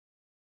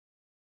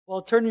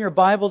Well, turn your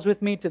Bibles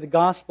with me to the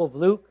Gospel of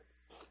Luke,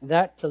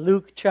 to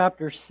Luke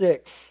chapter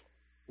 6.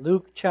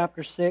 Luke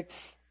chapter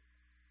 6,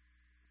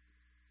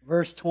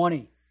 verse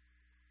 20.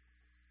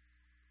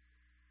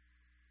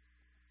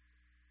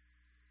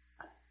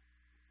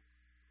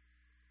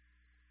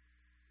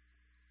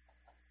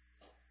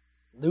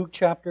 Luke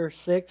chapter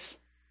 6,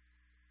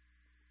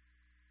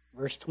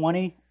 verse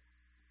 20.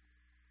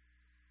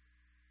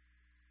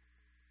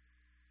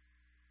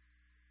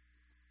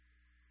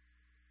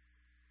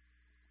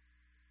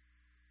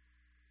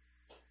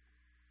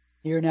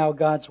 Hear now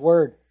God's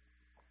word.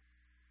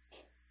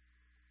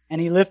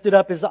 And he lifted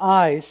up his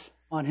eyes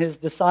on his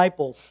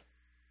disciples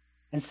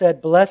and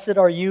said, "Blessed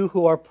are you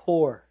who are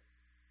poor,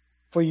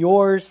 for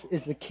yours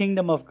is the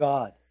kingdom of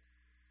God.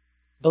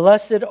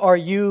 Blessed are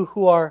you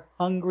who are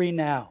hungry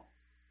now,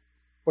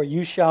 for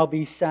you shall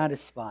be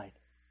satisfied.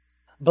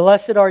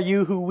 Blessed are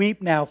you who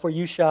weep now, for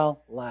you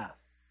shall laugh.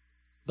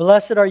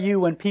 Blessed are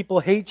you when people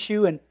hate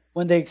you and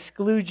when they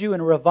exclude you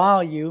and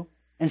revile you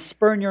and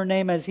spurn your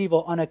name as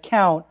evil on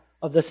account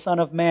of the Son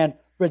of Man.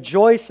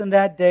 Rejoice in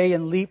that day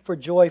and leap for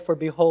joy, for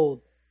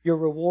behold, your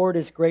reward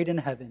is great in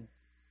heaven.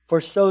 For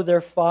so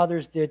their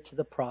fathers did to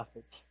the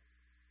prophets.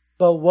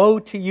 But woe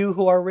to you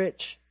who are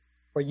rich,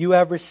 for you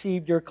have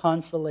received your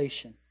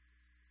consolation.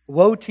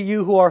 Woe to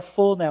you who are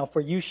full now,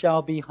 for you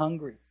shall be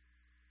hungry.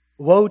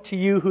 Woe to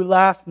you who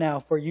laugh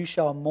now, for you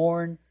shall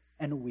mourn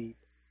and weep.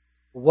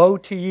 Woe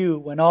to you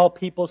when all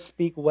people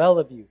speak well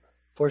of you,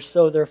 for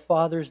so their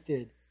fathers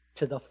did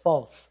to the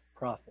false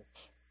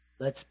prophets."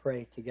 Let's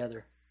pray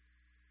together.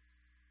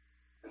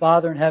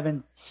 Father in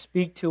heaven,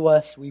 speak to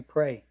us, we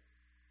pray.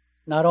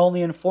 Not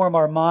only inform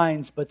our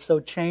minds, but so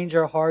change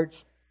our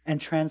hearts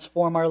and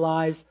transform our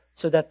lives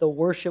so that the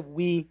worship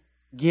we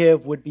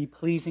give would be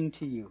pleasing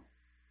to you.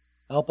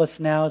 Help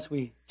us now as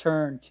we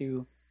turn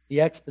to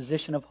the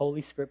exposition of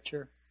Holy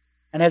Scripture.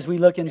 And as we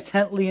look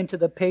intently into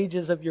the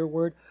pages of your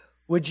word,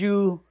 would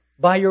you,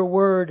 by your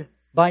word,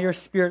 by your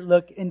Spirit,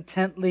 look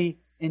intently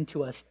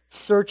into us.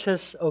 Search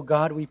us, O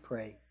God, we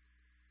pray.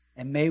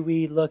 And may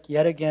we look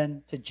yet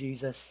again to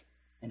Jesus,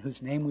 in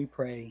whose name we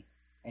pray.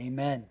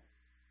 Amen.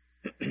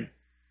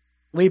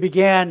 We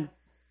began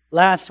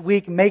last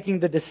week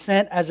making the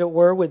descent, as it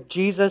were, with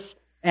Jesus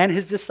and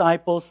his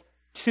disciples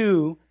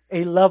to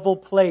a level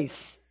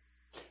place.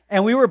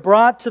 And we were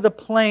brought to the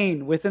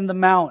plain within the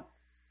mount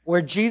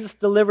where Jesus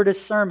delivered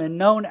his sermon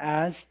known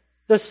as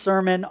the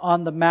Sermon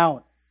on the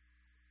Mount.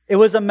 It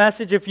was a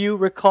message, if you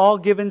recall,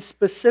 given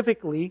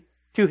specifically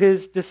to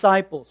his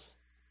disciples.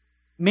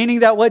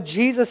 Meaning that what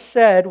Jesus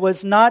said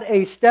was not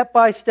a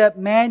step-by-step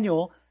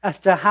manual as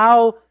to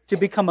how to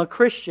become a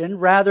Christian.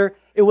 Rather,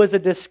 it was a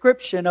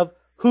description of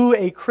who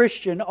a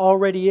Christian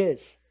already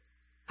is.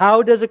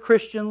 How does a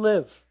Christian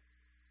live?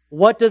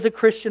 What does a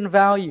Christian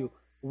value?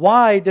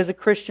 Why does a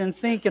Christian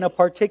think in a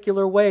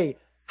particular way?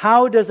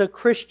 How does a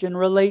Christian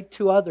relate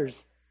to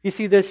others? You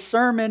see, this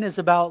sermon is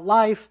about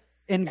life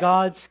in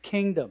God's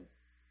kingdom.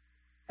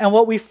 And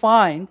what we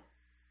find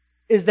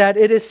is that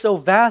it is so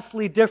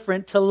vastly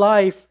different to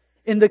life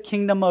in the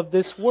kingdom of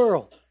this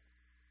world.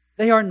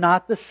 They are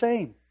not the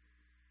same.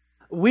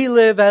 We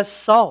live as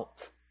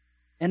salt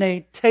in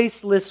a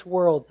tasteless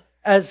world,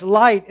 as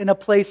light in a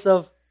place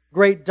of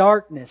great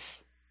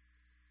darkness.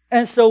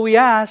 And so we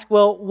ask,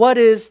 well, what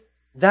is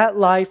that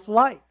life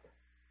like?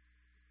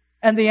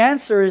 And the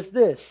answer is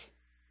this: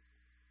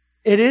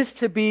 it is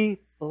to be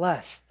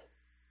blessed.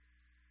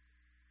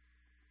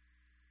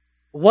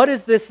 What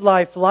is this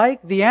life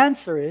like? The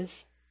answer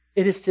is,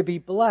 it is to be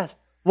blessed.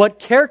 What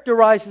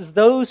characterizes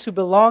those who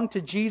belong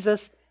to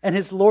Jesus and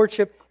His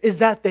Lordship is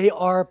that they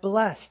are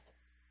blessed.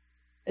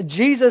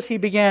 Jesus, He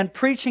began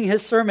preaching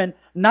His sermon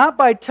not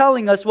by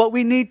telling us what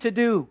we need to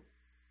do,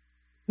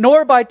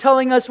 nor by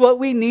telling us what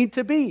we need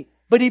to be,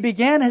 but He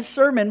began His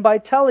sermon by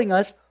telling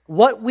us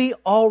what we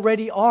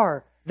already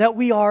are, that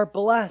we are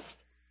blessed.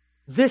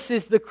 This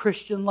is the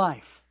Christian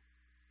life.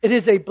 It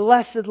is a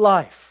blessed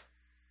life.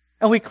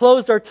 And we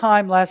closed our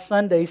time last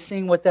Sunday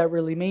seeing what that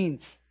really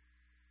means.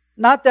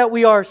 Not that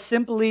we are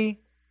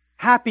simply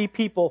happy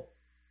people.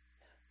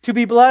 To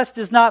be blessed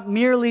is not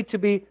merely to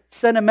be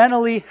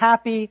sentimentally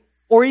happy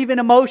or even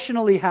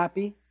emotionally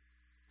happy,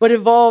 but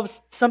involves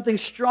something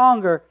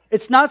stronger.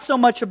 It's not so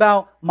much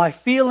about my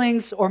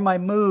feelings or my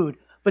mood,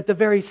 but the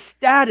very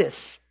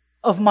status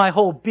of my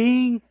whole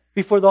being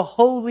before the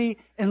holy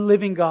and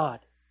living God.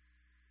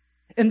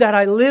 In that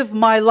I live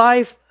my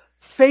life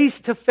face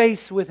to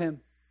face with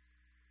Him.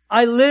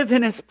 I live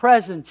in His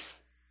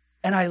presence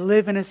and I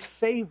live in His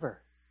favor.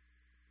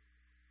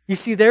 You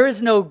see, there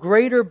is no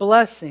greater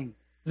blessing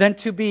than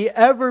to be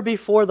ever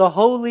before the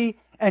holy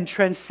and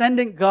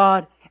transcendent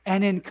God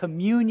and in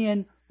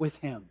communion with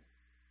Him.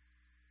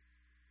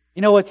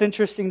 You know what's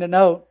interesting to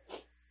note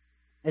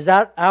is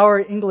that our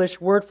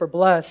English word for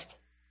blessed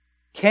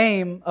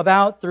came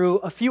about through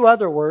a few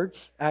other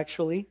words,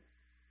 actually,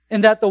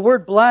 in that the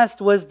word blessed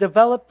was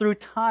developed through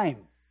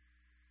time.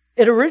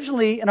 It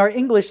originally, in our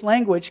English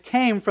language,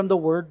 came from the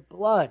word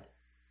blood.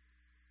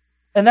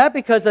 And that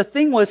because a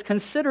thing was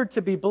considered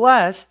to be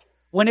blessed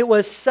when it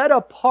was set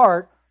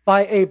apart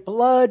by a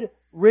blood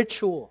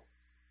ritual.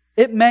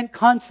 It meant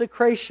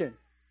consecration.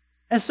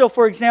 And so,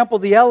 for example,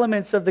 the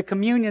elements of the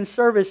communion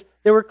service,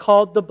 they were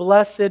called the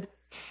Blessed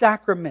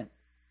Sacrament.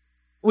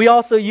 We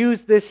also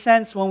use this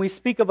sense when we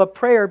speak of a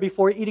prayer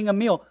before eating a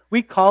meal.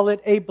 We call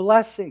it a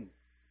blessing.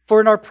 For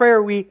in our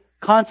prayer, we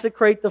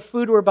consecrate the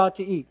food we're about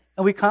to eat,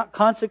 and we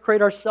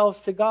consecrate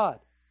ourselves to God.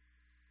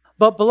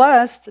 But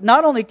blessed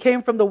not only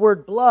came from the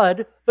word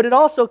blood, but it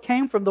also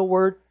came from the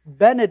word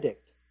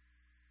benedict.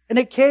 And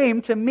it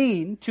came to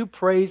mean to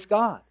praise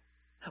God.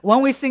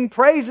 When we sing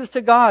praises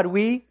to God,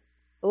 we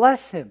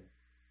bless Him.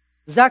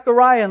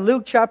 Zechariah in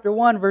Luke chapter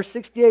 1, verse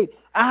 68,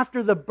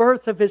 after the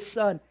birth of his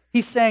son,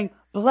 he's saying,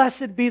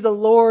 "Blessed be the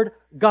Lord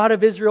God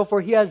of Israel,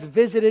 for He has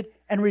visited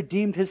and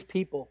redeemed His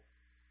people."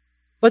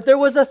 But there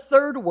was a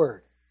third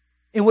word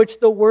in which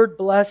the word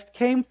blessed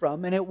came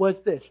from, and it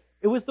was this.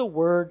 It was the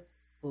word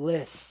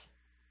bliss.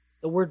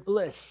 The word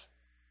bliss,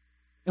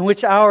 in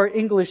which our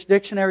English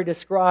dictionary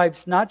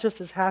describes not just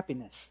as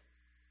happiness,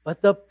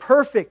 but the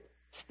perfect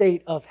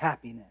state of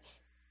happiness.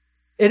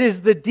 It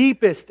is the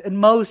deepest and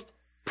most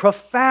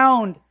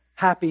profound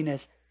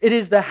happiness. It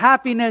is the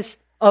happiness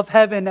of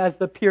heaven, as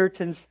the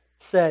Puritans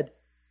said.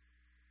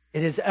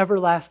 It is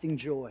everlasting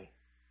joy.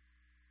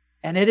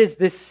 And it is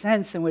this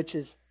sense in which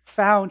is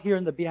found here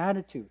in the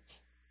Beatitudes,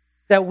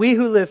 that we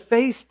who live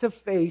face to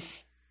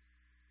face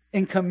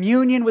in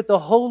communion with the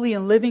holy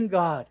and living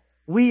God,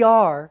 we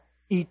are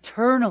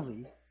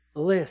eternally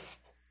blessed.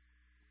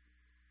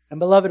 And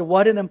beloved,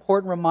 what an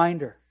important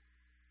reminder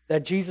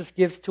that Jesus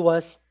gives to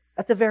us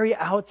at the very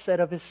outset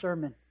of His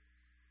sermon.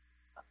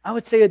 I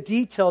would say a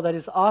detail that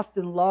is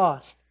often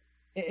lost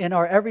in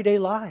our everyday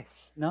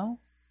lives, no?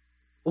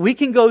 We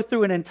can go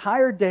through an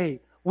entire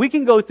day, we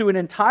can go through an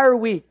entire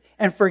week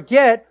and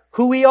forget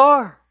who we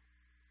are.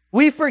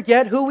 We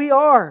forget who we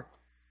are.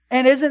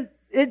 And isn't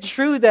it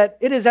true that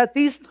it is at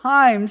these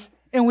times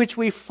in which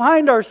we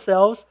find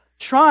ourselves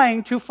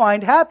trying to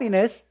find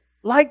happiness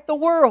like the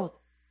world?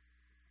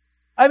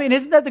 I mean,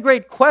 isn't that the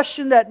great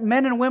question that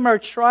men and women are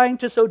trying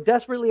to so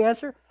desperately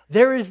answer?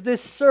 There is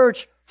this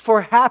search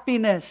for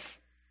happiness.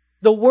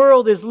 The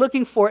world is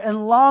looking for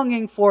and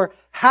longing for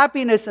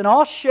happiness in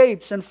all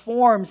shapes and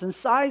forms and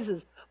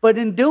sizes. But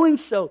in doing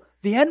so,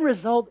 the end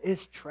result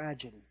is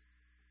tragedy.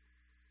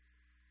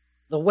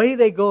 The way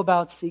they go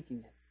about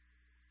seeking it,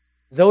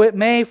 though it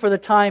may for the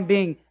time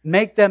being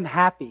make them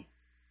happy,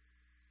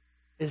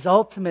 is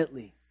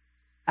ultimately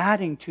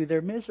adding to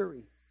their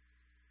misery.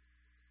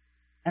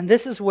 And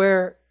this is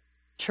where,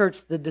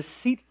 church, the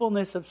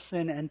deceitfulness of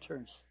sin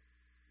enters.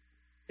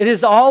 It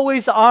is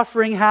always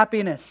offering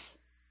happiness,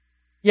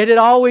 yet it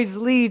always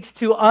leads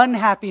to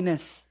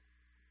unhappiness.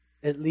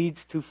 It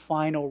leads to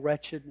final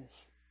wretchedness.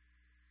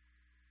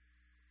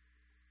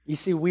 You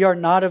see, we are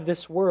not of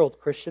this world,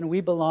 Christian.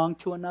 We belong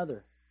to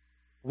another.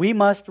 We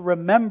must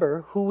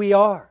remember who we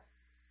are.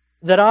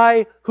 That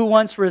I, who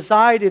once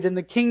resided in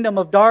the kingdom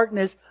of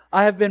darkness,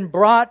 I have been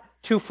brought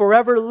to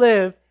forever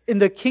live in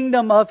the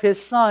kingdom of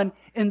His Son,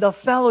 in the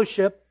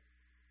fellowship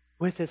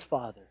with His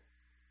Father.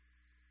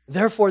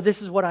 Therefore,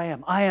 this is what I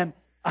am. I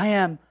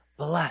am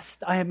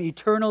blessed. I am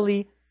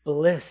eternally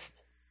blessed.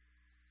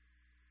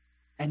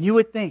 And you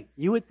would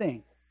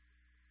think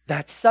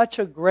that such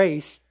a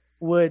grace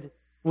would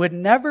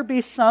never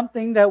be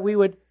something that we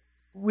would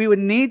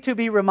need to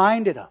be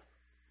reminded of.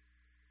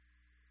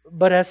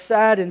 But as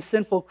sad and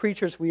sinful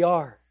creatures we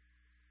are,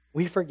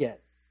 we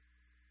forget.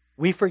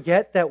 We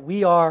forget that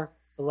we are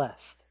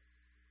blessed.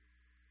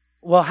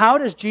 Well, how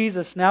does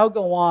Jesus now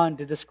go on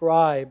to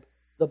describe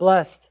the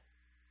blessed?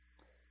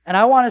 And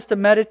I want us to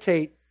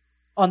meditate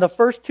on the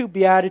first two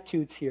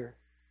Beatitudes here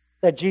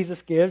that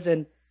Jesus gives,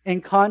 and in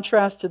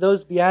contrast to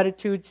those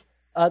Beatitudes,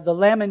 the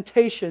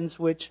Lamentations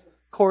which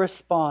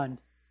correspond.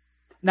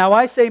 Now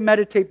I say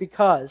meditate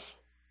because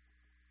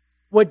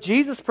what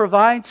Jesus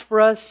provides for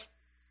us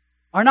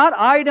are not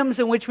items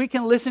in which we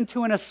can listen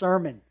to in a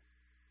sermon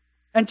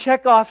and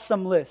check off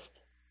some list.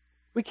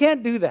 We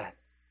can't do that.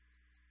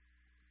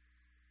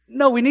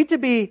 No, we need to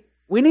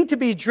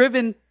be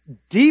driven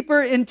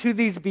deeper into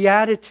these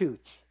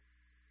Beatitudes,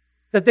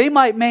 that they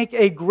might make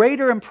a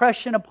greater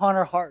impression upon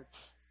our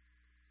hearts.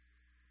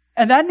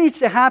 And that needs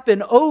to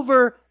happen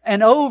over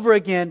and over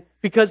again,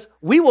 because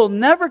we will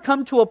never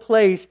come to a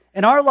place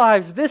in our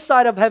lives this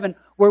side of heaven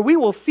where we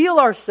will feel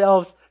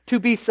ourselves to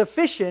be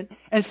sufficient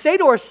and say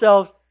to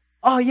ourselves,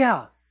 "Oh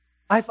yeah,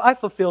 I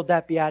fulfilled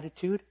that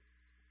beatitude."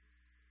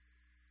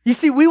 You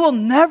see, we will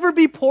never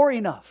be poor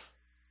enough.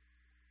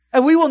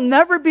 And we will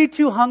never be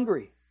too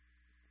hungry.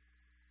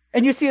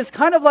 And you see, it's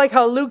kind of like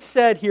how Luke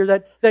said here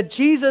that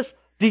Jesus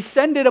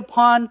descended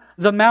upon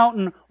the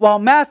mountain, while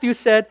Matthew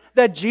said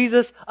that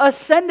Jesus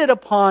ascended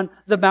upon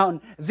the mountain.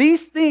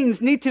 These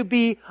things need to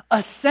be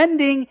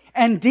ascending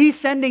and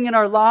descending in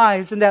our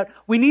lives, and that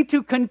we need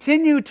to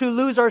continue to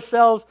lose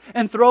ourselves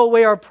and throw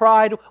away our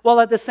pride,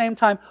 while at the same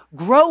time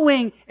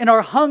growing in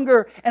our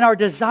hunger and our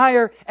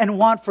desire and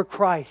want for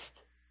Christ.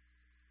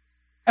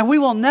 And we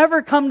will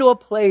never come to a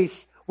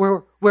place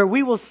where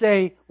we will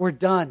say, "We're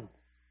done."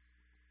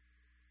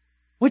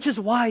 Which is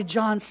why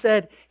John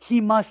said, He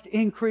must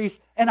increase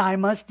and I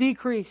must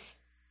decrease.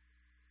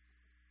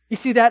 You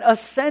see, that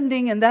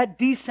ascending and that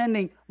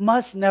descending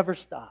must never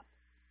stop.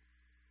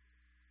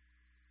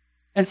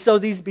 And so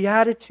these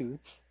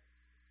Beatitudes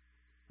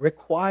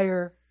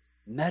require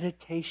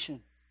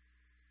meditation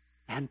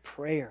and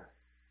prayer.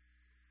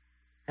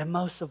 And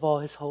most of all,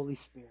 His Holy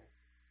Spirit.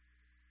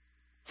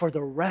 For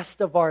the rest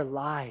of our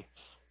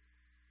lives.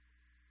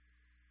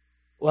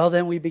 Well,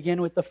 then we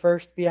begin with the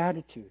first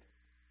Beatitude.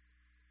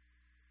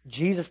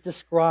 Jesus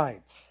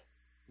describes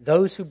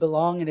those who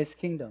belong in His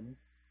kingdom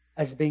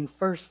as being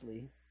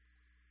firstly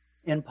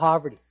in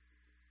poverty.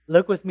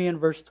 Look with me in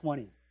verse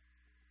 20.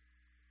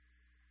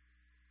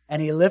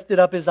 And He lifted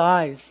up His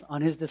eyes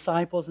on His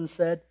disciples and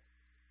said,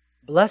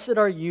 Blessed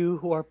are you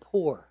who are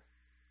poor,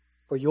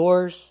 for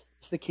yours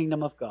is the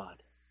kingdom of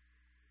God.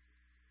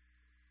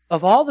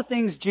 Of all the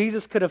things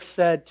Jesus could have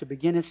said to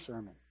begin His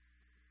sermon,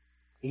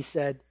 He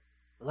said,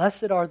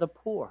 Blessed are the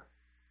poor.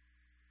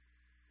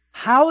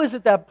 How is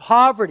it that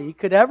poverty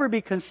could ever be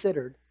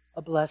considered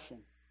a blessing?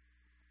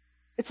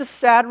 It's a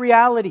sad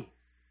reality.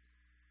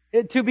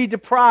 To be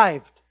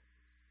deprived,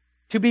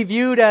 to be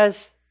viewed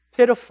as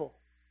pitiful.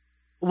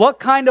 What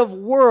kind of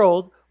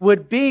world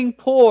would being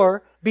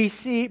poor be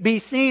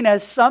seen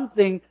as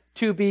something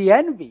to be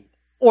envied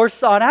or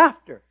sought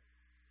after?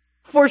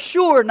 For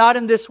sure, not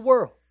in this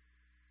world.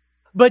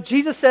 But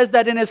Jesus says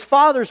that in His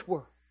Father's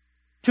world,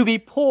 to be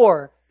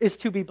poor is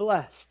to be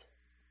blessed.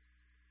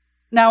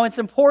 Now, it's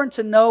important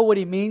to know what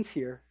He means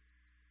here.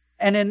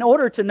 And in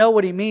order to know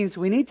what He means,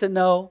 we need to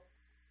know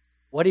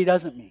what He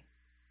doesn't mean.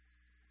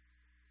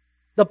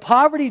 The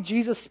poverty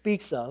Jesus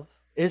speaks of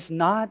is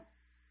not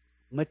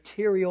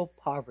material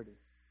poverty.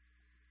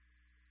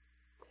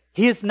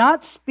 He is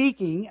not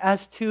speaking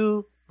as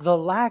to the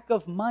lack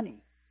of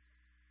money.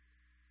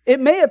 It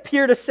may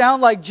appear to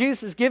sound like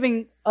Jesus is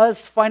giving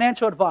us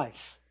financial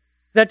advice,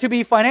 that to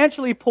be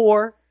financially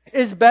poor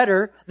is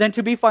better than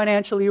to be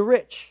financially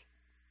rich.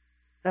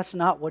 That's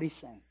not what He's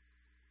saying.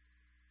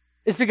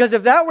 It's because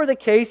if that were the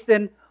case,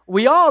 then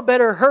we all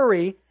better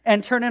hurry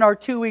and turn in our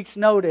 2 weeks'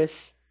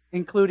 notice,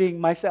 including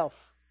myself.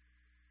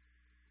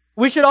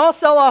 We should all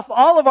sell off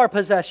all of our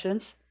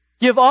possessions,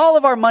 give all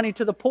of our money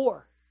to the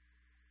poor,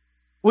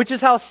 which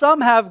is how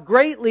some have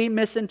greatly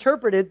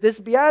misinterpreted this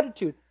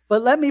beatitude.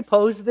 But let me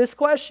pose this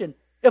question.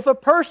 If a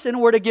person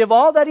were to give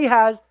all that he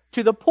has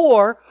to the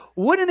poor,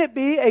 wouldn't it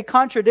be a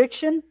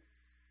contradiction?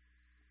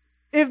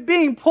 If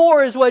being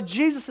poor is what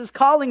Jesus is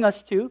calling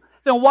us to,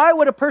 then why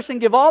would a person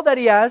give all that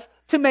he has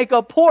to make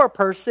a poor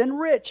person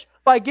rich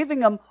by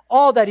giving him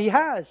all that he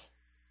has?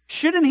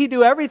 Shouldn't he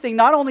do everything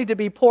not only to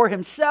be poor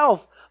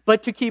himself,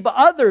 but to keep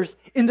others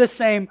in the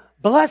same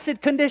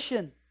blessed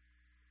condition?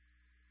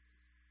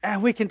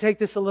 And we can take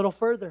this a little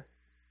further.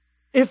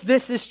 If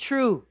this is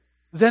true,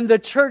 then the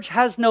church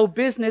has no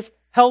business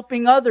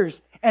helping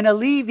others and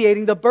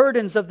alleviating the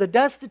burdens of the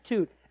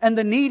destitute and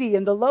the needy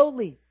and the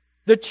lowly.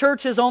 The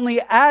church is only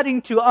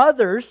adding to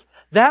others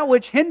that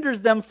which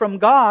hinders them from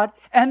God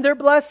and their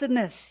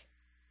blessedness.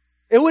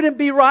 It wouldn't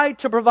be right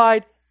to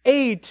provide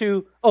aid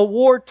to a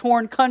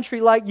war-torn country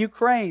like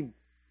Ukraine,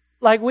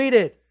 like we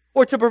did,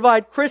 or to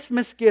provide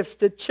Christmas gifts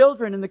to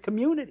children in the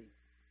community.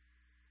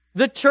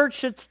 The church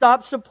should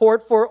stop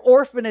support for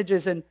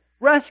orphanages and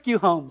rescue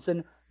homes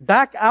and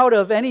back out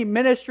of any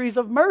ministries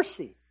of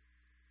mercy.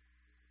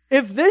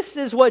 If this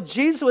is what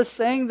Jesus was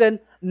saying, then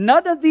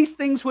none of these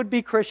things would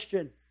be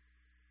Christian.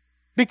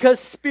 Because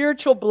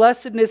spiritual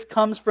blessedness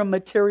comes from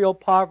material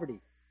poverty.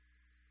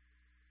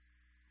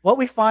 What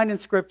we find in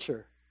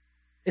Scripture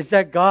is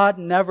that God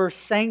never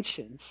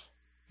sanctions,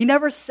 He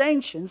never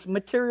sanctions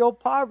material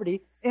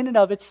poverty in and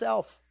of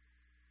itself.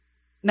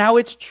 Now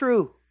it's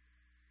true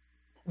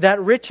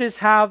that riches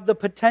have the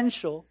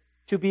potential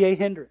to be a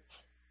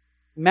hindrance.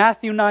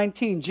 Matthew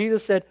 19,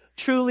 Jesus said,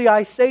 "Truly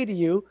I say to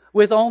you,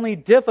 with only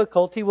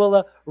difficulty will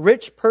a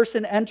rich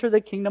person enter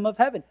the kingdom of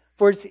heaven.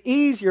 For it's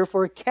easier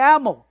for a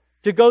camel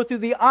to go through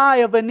the eye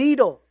of a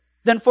needle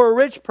than for a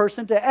rich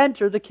person to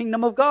enter the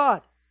kingdom of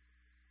God."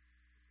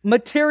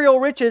 Material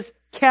riches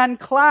can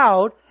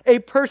cloud a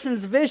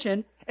person's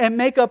vision and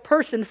make a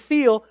person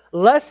feel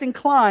less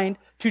inclined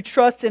to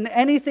trust in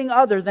anything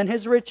other than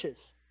his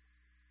riches.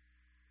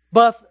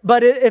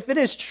 But if it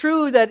is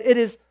true that it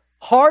is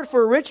hard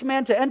for a rich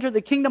man to enter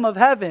the kingdom of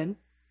heaven,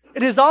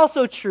 it is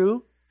also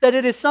true that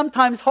it is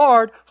sometimes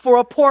hard for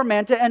a poor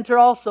man to enter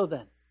also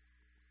then.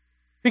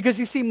 Because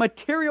you see,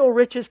 material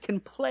riches can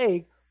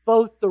plague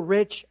both the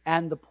rich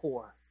and the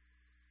poor.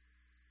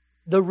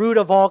 The root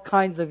of all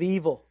kinds of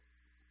evil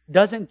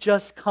doesn't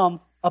just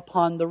come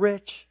upon the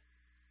rich.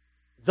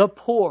 The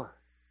poor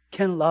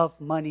can love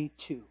money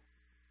too.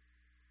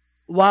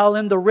 While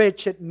in the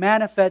rich it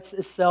manifests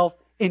itself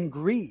in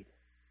greed.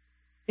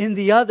 In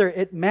the other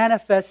it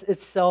manifests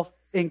itself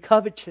in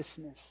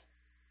covetousness.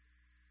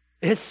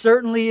 It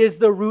certainly is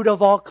the root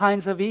of all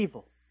kinds of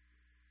evil.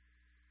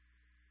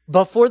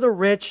 But for the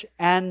rich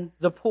and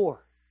the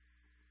poor,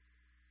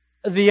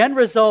 the end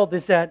result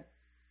is that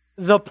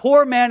the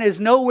poor man is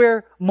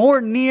nowhere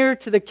more near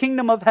to the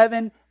kingdom of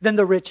heaven than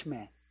the rich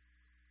man.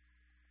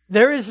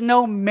 There is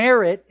no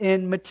merit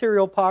in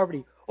material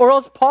poverty. Or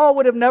else Paul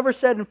would have never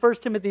said in 1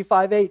 Timothy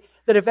 5:8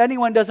 that if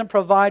anyone doesn't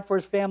provide for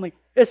his family,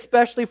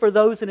 especially for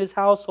those in his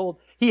household,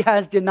 he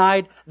has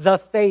denied the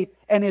faith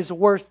and is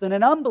worse than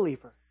an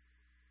unbeliever.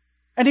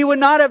 And he would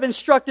not have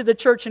instructed the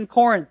church in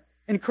Corinth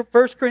in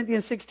 1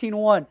 Corinthians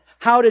 16:1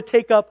 how to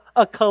take up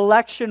a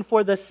collection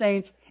for the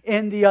saints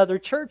in the other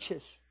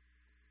churches.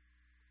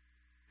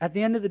 At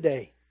the end of the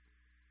day,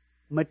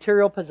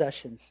 material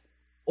possessions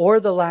or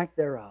the lack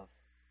thereof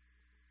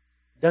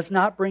does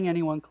not bring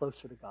anyone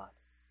closer to God.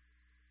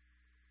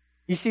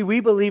 You see,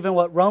 we believe in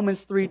what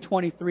Romans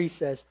 3:23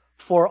 says,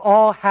 for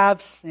all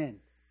have sinned.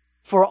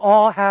 For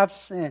all have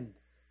sinned.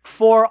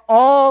 For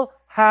all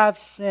have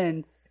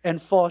sinned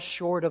and fall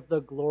short of the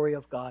glory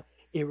of God,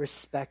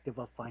 irrespective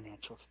of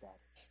financial status.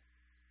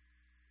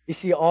 You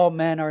see, all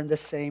men are in the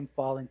same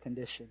fallen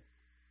condition.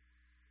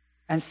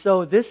 And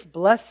so this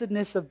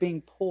blessedness of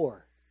being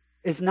poor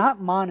is not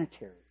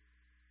monetary,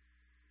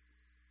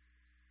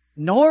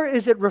 nor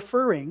is it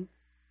referring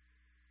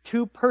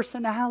to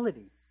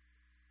personality.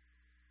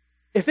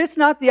 If it's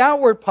not the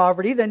outward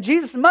poverty, then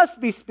Jesus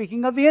must be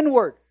speaking of the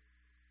inward.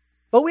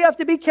 But we have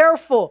to be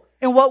careful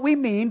in what we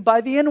mean by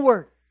the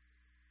inward,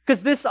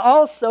 because this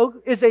also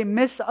is a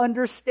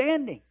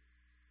misunderstanding.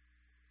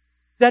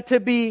 That to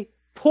be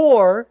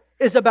poor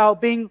is about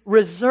being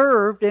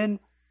reserved in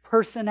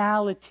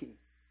personality.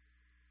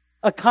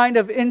 A kind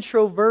of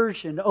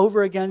introversion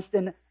over against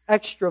an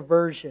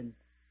extroversion,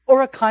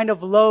 or a kind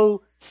of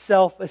low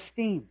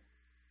self-esteem.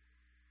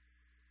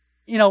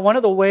 You know, one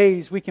of the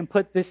ways we can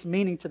put this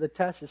meaning to the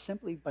test is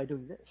simply by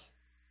doing this.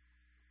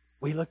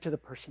 We look to the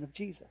person of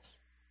Jesus.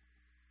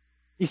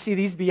 You see,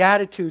 these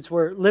Beatitudes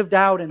were lived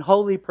out in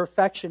holy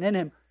perfection in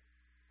Him.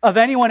 Of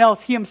anyone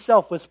else, He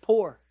Himself was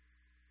poor.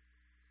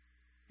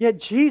 Yet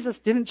Jesus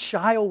didn't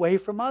shy away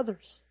from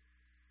others.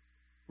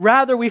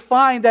 Rather, we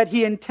find that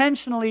He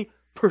intentionally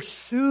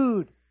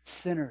pursued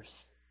sinners.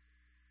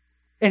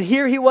 And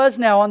here He was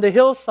now on the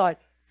hillside,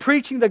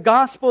 preaching the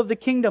gospel of the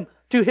kingdom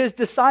to His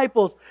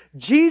disciples.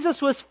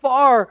 Jesus was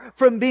far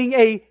from being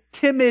a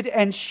timid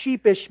and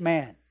sheepish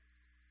man.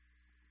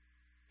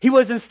 He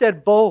was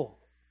instead bold.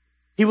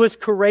 He was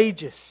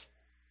courageous.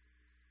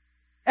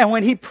 And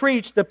when He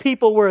preached, the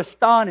people were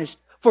astonished,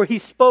 for He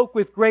spoke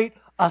with great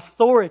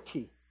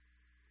authority.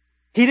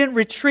 He didn't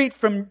retreat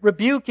from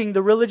rebuking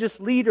the religious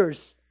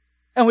leaders.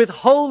 And with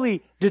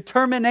holy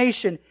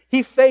determination,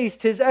 He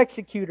faced His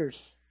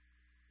executors.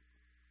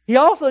 He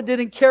also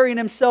didn't carry in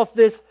Himself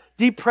this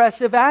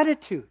depressive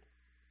attitude.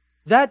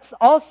 That's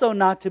also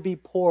not to be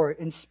poor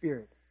in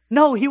spirit.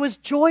 No, He was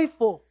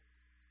joyful.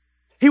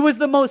 He was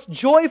the most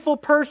joyful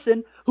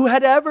person who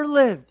had ever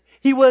lived.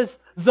 He was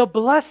the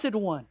blessed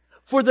one.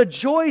 For the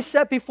joy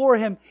set before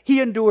Him, He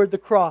endured the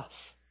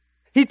cross.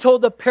 He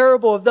told the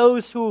parable of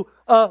those who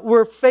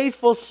were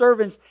faithful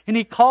servants, and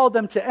He called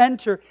them to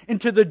enter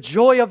into the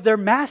joy of their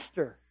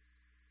master.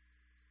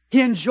 He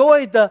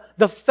enjoyed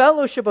the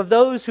fellowship of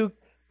those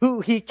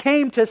who He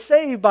came to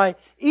save by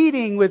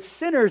eating with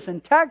sinners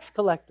and tax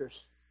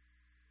collectors.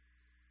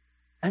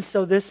 And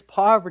so this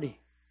poverty,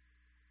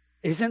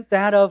 isn't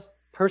that of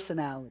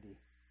personality?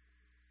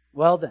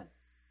 Well then,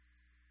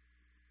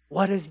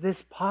 what is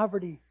this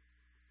poverty?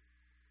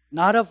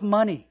 Not of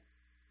money,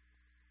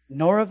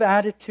 nor of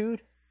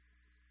attitude,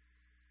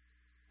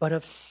 but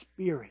of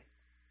spirit.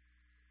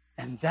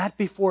 And that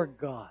before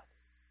God.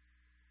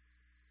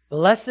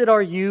 Blessed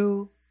are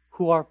you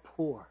who are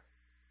poor.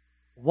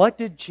 What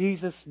did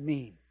Jesus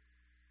mean?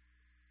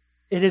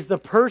 It is the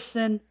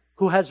person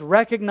who has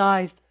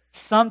recognized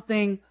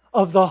something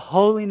of the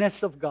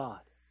holiness of God.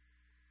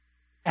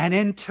 And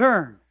in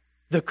turn,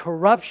 the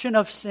corruption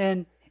of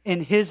sin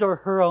in his or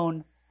her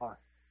own heart.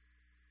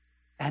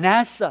 And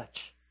as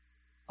such,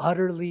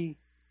 utterly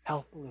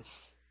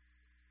helpless,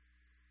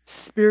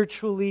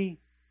 spiritually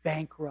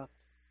bankrupt,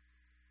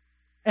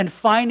 and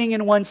finding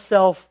in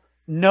oneself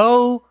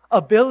no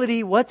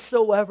ability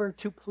whatsoever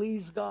to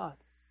please God.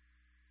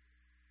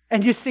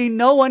 And you see,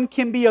 no one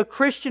can be a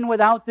Christian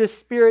without this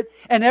spirit,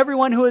 and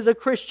everyone who is a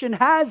Christian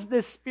has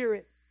this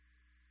spirit.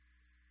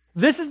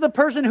 This is the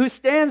person who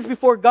stands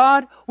before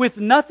God with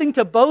nothing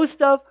to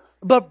boast of,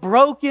 but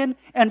broken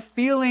and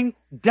feeling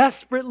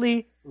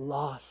desperately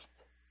lost.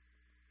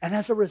 And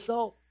as a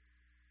result,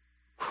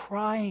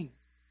 crying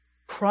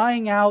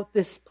out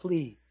this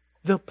plea,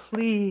 the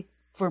plea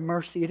for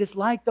mercy. It is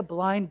like the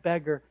blind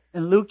beggar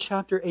in Luke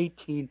chapter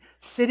 18,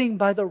 sitting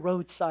by the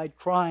roadside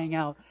crying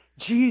out,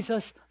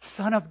 Jesus,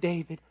 Son of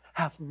David,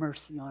 have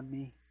mercy on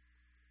me.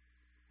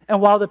 And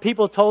while the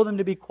people told him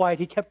to be quiet,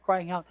 he kept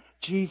crying out,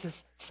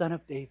 Jesus, Son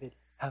of David,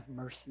 have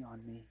mercy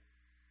on me.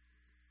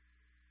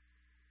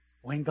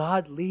 When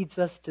God leads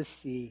us to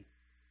see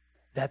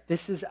that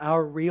this is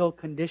our real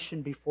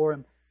condition before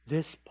Him,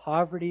 this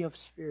poverty of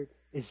spirit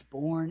is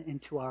born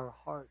into our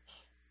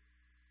hearts.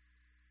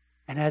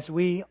 And as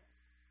we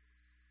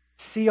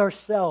see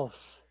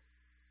ourselves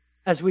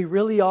as we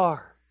really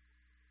are,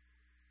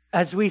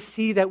 as we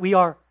see that we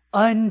are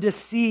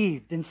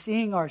undeceived in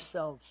seeing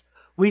ourselves,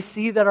 we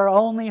see that our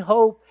only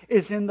hope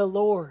is in the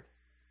Lord.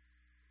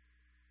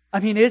 I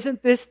mean,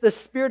 isn't this the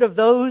spirit of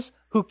those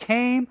who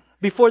came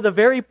before the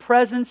very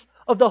presence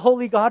of the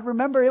holy God?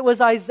 Remember, it was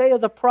Isaiah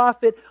the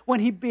prophet when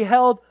he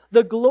beheld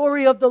the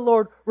glory of the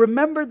Lord.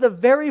 Remember the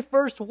very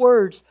first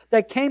words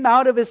that came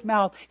out of his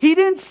mouth. He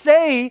didn't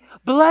say,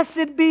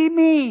 "Blessed be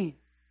me,"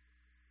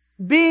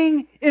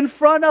 being in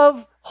front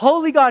of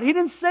holy God. He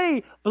didn't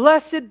say,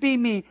 "Blessed be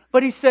me,"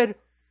 but he said,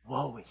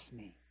 "Woe is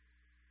me,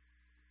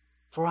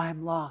 for I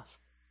am lost,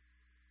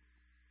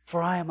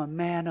 for I am a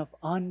man of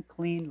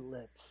unclean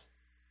lips."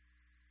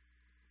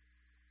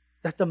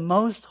 That the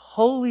most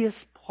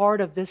holiest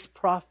part of this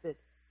prophet,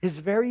 his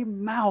very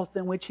mouth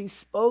in which he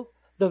spoke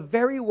the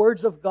very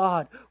words of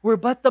God, were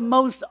but the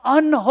most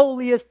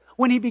unholiest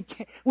when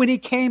he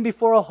came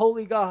before a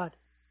holy God.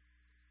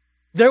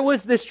 There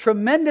was this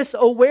tremendous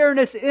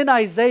awareness in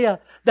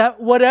Isaiah that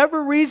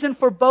whatever reason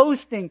for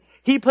boasting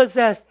he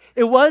possessed,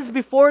 it was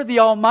before the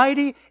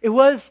Almighty, it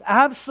was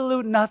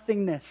absolute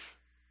nothingness.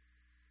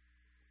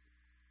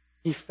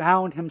 He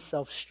found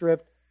himself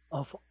stripped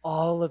of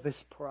all of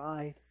his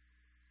pride,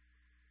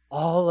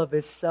 all of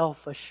his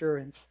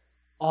self-assurance,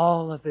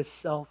 all of his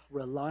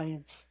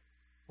self-reliance.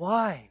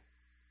 Why?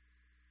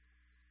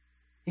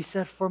 He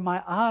said, "For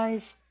my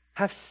eyes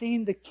have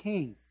seen the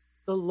King,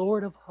 the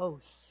Lord of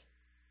hosts."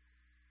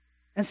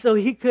 And so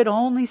he could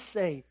only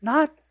say,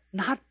 not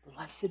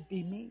 "Blessed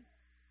be me,"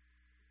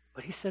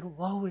 but he said,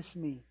 "Woe is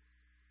me."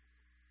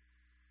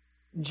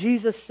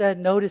 Jesus said,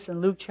 notice in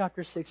Luke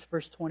chapter 6,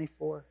 verse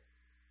 24,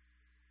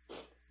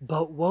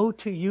 "But woe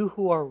to you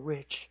who are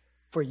rich,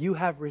 for you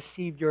have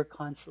received your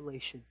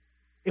consolation."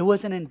 It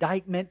was an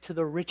indictment to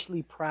the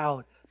richly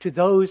proud, to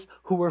those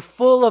who were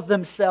full of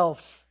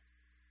themselves.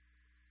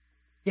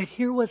 Yet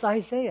here was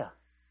Isaiah,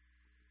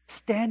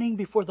 standing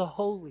before the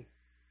holy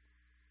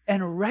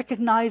and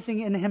recognizing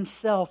in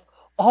himself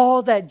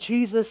all that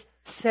Jesus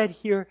said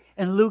here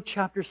in Luke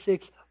chapter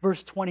 6,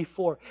 verse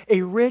 24.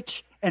 A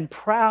rich and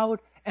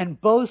proud and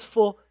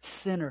boastful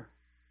sinner.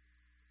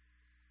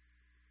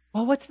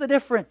 Well, what's the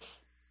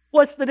difference?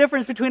 What's the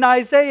difference between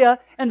Isaiah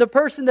and the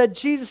person that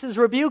Jesus is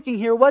rebuking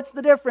here? What's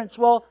the difference?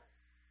 Well,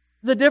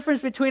 the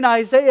difference between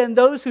Isaiah and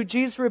those who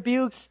Jesus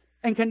rebukes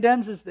and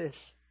condemns is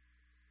this.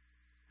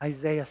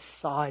 Isaiah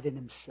saw it in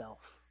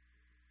himself.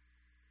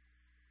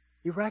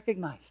 He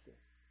recognized it.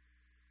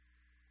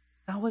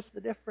 That was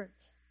the difference.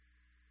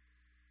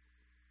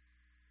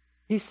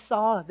 He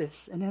saw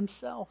this in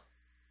himself.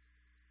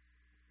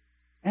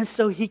 And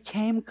so he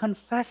came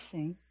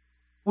confessing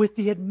with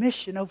the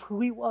admission of who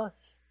he was.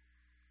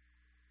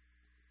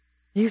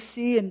 You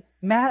see in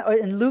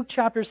Luke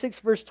chapter 6,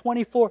 verse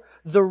 24,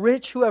 the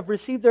rich who have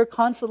received their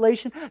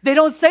consolation, they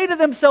don't say to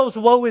themselves,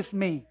 "Woe is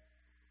me."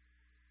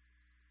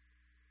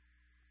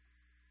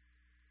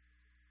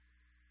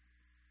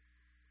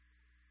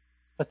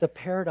 But the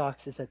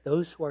paradox is that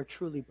those who are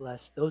truly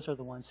blessed, those are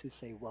the ones who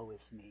say, "Woe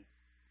is me."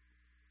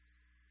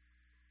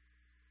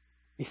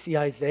 You see,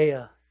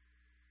 Isaiah,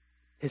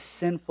 his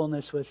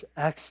sinfulness was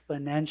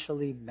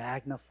exponentially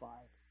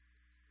magnified.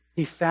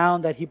 He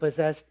found that he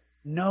possessed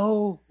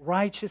no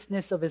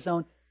righteousness of his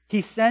own.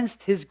 He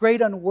sensed his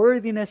great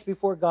unworthiness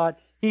before God.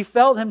 He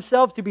felt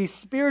himself to be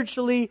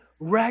spiritually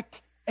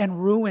wrecked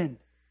and ruined.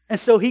 And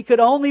so he could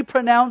only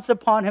pronounce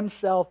upon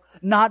himself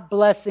not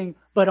blessing,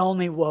 but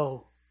only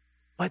woe.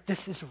 But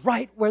this is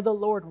right where the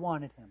Lord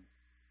wanted him.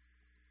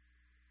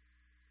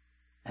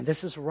 And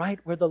this is right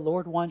where the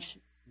Lord wants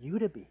you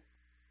to be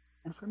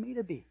and for me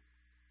to be.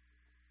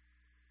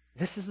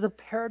 This is the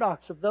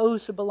paradox of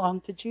those who belong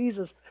to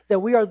Jesus,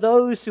 that we are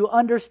those who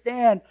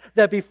understand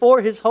that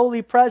before His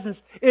holy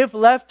presence, if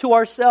left to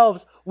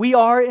ourselves, we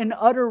are in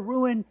utter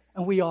ruin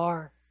and we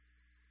are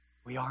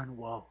in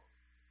woe.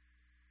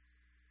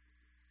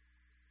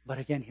 But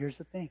again, here's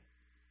the thing.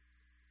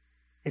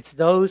 It's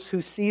those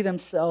who see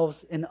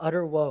themselves in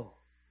utter woe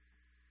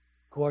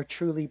who are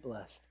truly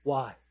blessed.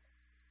 Why?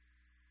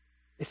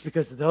 It's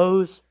because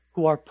those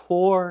who are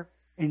poor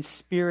in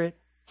spirit,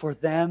 for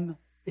them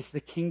is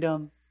the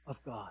kingdom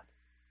of God.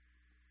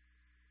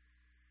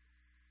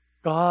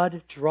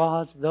 God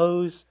draws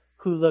those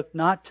who look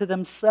not to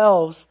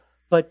themselves,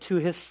 but to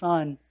His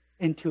Son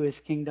into His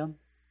kingdom,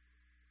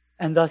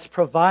 and thus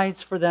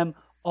provides for them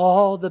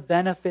all the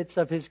benefits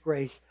of His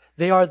grace.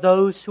 They are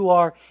those who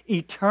are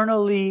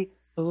eternally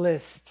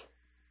blessed.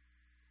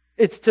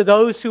 It's to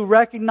those who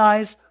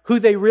recognize who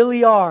they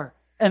really are,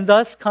 and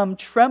thus come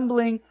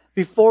trembling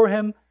before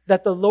Him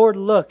that the Lord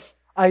looks.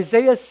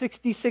 Isaiah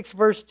 66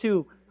 verse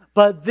 2.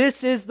 But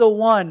this is the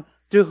one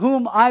to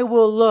whom I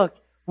will look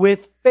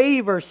with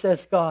favor,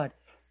 says God.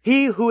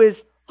 He who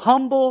is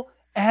humble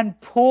and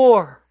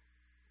poor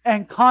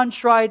and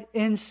contrite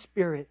in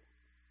spirit.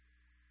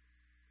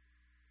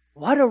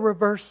 What a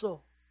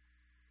reversal.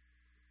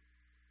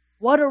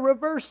 What a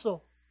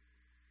reversal.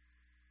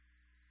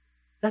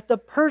 That the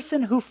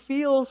person who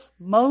feels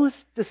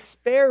most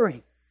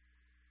despairing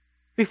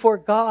before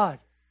God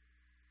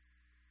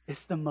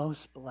is the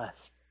most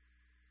blessed.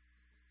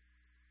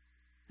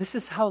 This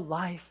is how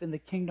life in the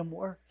kingdom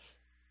works.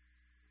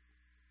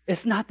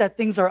 It's not that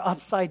things are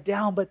upside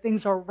down, but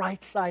things are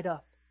right side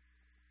up.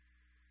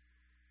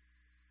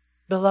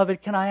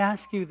 Beloved, can I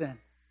ask you then,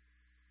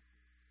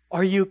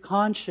 are you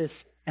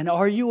conscious and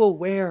are you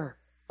aware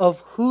of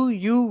who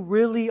you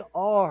really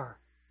are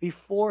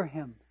before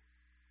Him?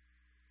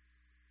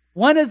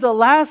 When is the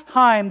last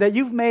time that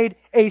you've made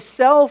a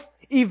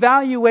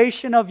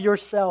self-evaluation of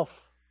yourself?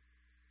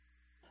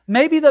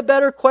 Maybe the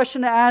better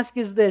question to ask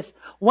is this: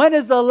 when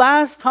is the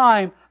last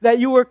time that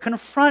you were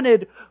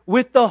confronted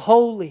with the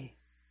holy,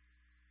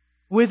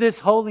 with His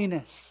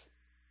holiness?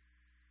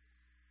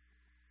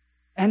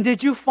 And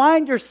did you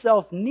find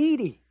yourself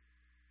needy?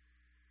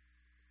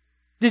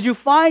 Did you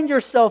find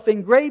yourself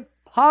in great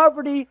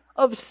poverty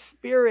of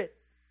spirit?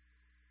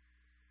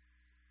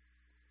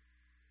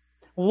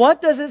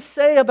 What does it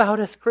say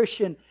about us,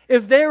 Christian,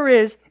 if there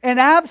is an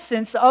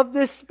absence of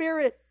this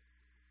Spirit?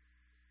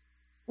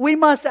 We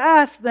must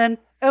ask then,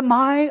 am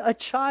I a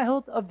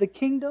child of the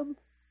kingdom?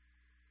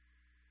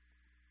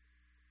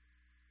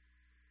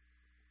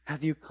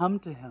 Have you come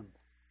to Him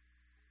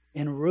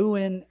in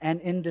ruin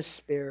and in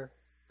despair,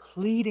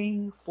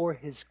 pleading for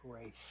His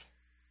grace?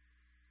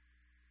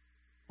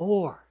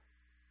 Or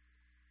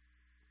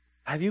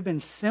have you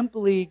been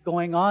simply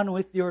going on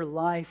with your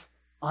life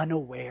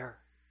unaware,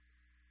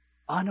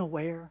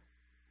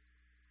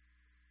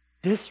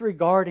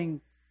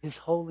 disregarding His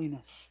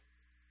holiness,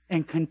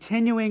 and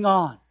continuing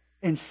on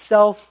in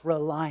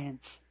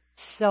self-reliance,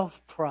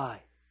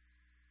 self-pride?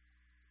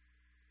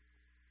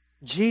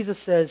 Jesus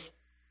says,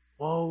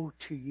 woe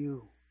to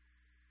you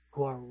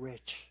who are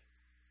rich.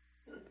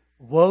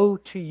 Woe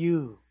to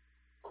you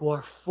who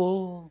are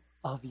full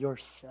of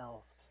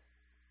yourselves.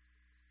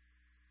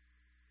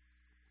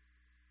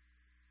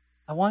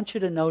 I want you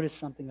to notice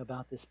something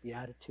about this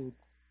beatitude.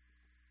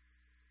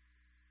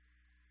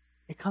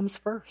 It comes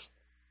first.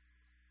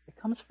 It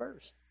comes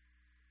first.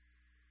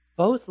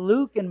 Both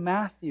Luke and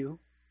Matthew,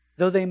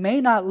 though they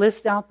may not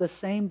list out the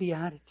same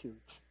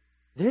beatitudes,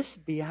 this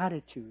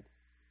beatitude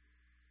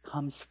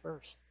comes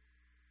first.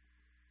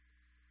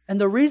 And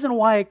the reason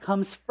why it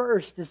comes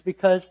first is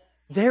because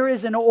there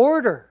is an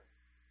order.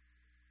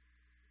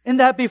 In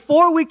that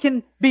before we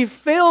can be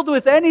filled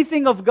with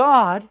anything of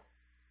God,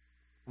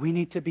 we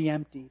need to be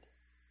emptied.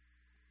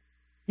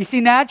 You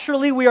see,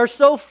 naturally we are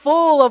so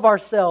full of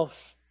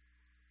ourselves.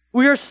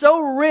 We are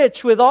so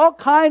rich with all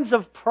kinds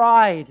of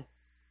pride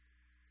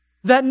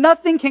that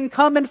nothing can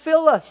come and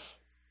fill us.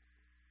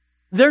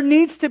 There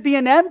needs to be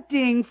an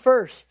emptying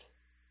first.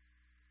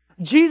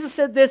 Jesus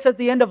said this at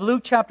the end of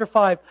Luke chapter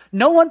 5.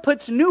 No one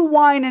puts new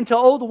wine into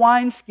old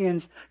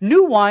wineskins.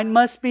 New wine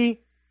must be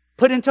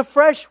put into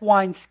fresh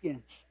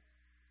wineskins.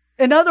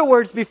 In other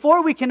words,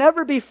 before we can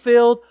ever be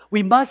filled,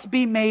 we must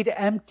be made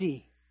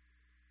empty.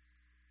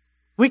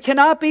 We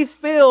cannot be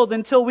filled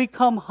until we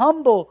come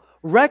humble,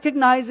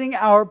 recognizing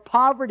our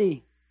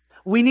poverty.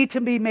 We need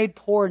to be made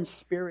poor in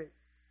spirit.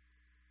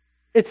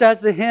 It's as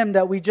the hymn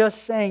that we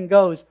just sang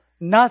goes,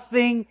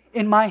 nothing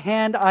in my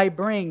hand I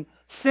bring,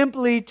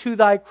 simply to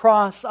Thy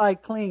cross I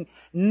cling.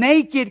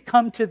 Naked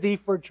come to Thee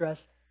for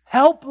dress,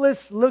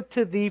 helpless look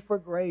to Thee for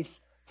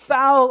grace.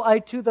 Foul I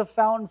to the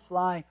fountain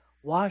fly,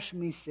 wash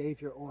me,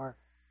 Savior, or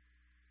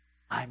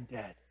I'm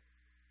dead.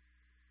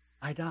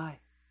 I die.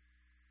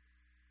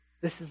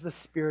 This is the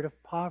spirit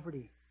of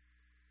poverty.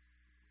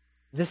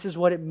 This is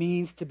what it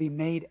means to be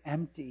made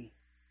empty.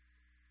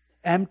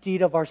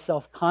 Emptied of our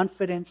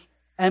self-confidence,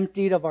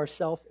 emptied of our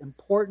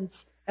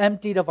self-importance,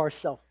 emptied of our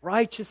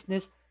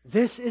self-righteousness.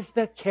 This is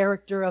the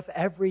character of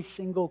every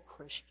single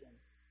Christian.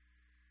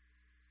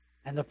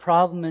 And the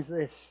problem is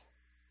this,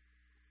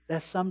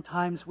 that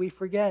sometimes we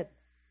forget.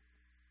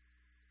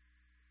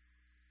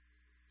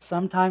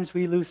 Sometimes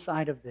we lose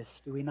sight of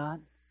this, do we not?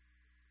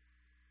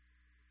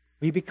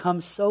 We become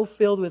so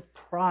filled with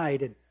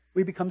pride and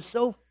we become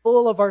so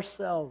full of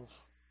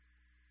ourselves.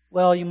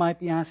 Well, you might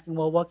be asking,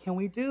 well, what can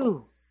we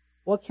do?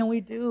 What can we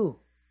do?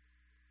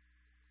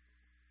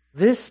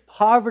 This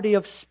poverty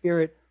of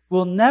spirit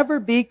will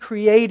never be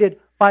created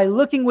by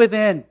looking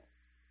within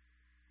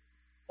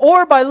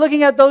or by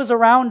looking at those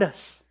around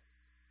us.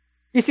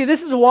 You see,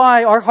 this is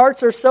why our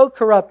hearts are so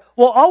corrupt.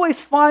 We'll always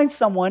find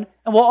someone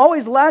and we'll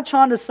always latch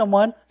on to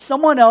someone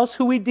else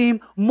who we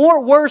deem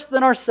more worse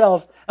than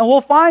ourselves. And we'll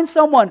find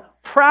someone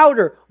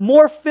prouder,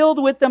 more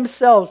filled with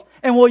themselves.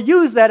 And we'll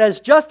use that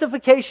as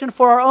justification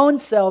for our own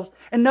selves.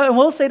 And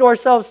we'll say to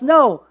ourselves,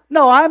 no,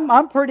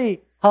 I'm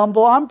pretty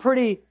humble. I'm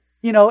pretty,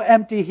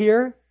 empty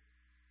here.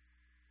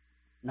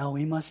 No,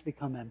 we must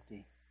become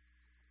empty.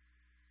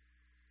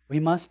 We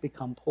must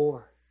become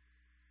poor.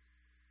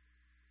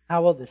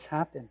 How will this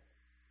happen?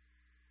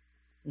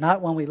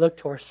 Not when we look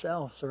to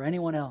ourselves or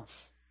anyone else,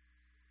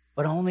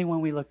 but only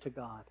when we look to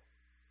God.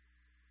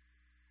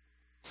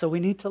 So we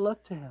need to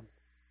look to Him.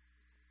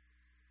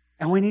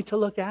 And we need to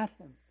look at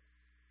Him.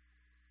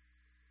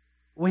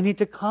 We need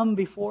to come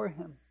before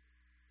Him.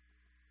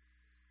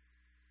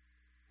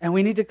 And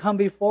we need to come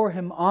before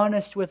Him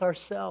honest with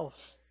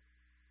ourselves.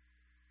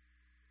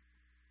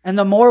 And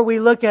the more we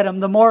look at Him,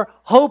 the more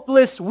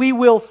hopeless we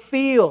will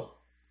feel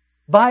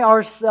by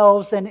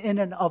ourselves and in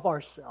and of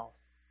ourselves.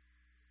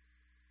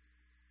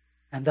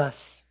 And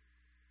thus,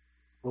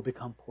 we'll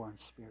become poor in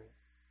spirit.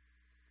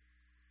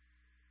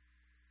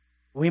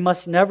 We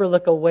must never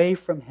look away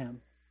from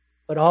Him,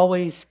 but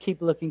always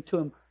keep looking to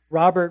Him.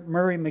 Robert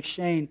Murray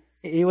McShane,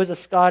 he was a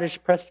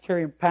Scottish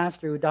Presbyterian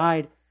pastor who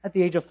died at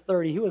the age of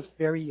 30. He was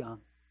very young.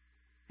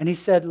 And he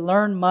said,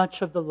 learn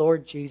much of the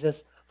Lord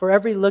Jesus. For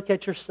every look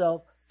at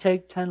yourself,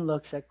 take 10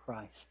 looks at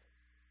Christ.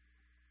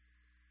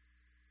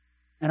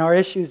 And our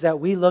issue is that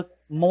we look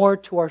more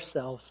to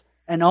ourselves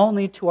and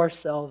only to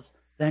ourselves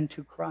than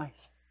to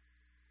Christ.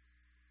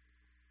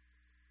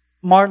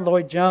 Martin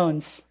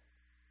Lloyd-Jones,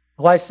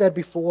 who I said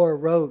before,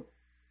 wrote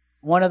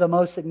one of the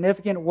most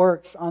significant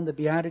works on the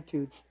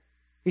Beatitudes.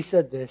 He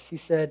said this, he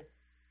said,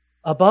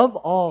 above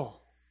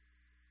all,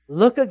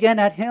 look again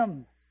at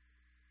Him,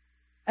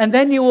 and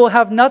then you will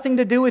have nothing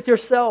to do with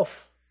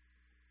yourself.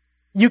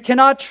 You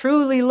cannot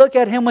truly look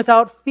at Him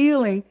without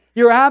feeling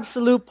your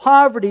absolute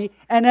poverty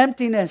and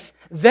emptiness.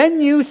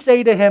 Then you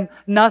say to Him,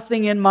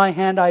 nothing in my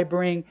hand I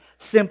bring,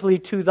 simply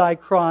to Thy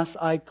cross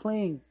I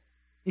cling.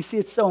 You see,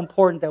 it's so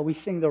important that we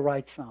sing the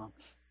right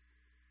songs.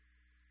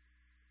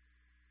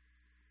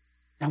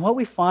 And what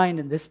we find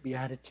in this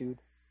beatitude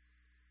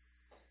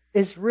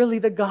is really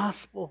the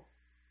gospel.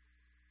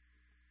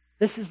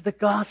 This is the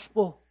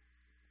gospel.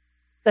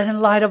 That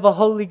in light of a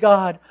holy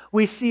God,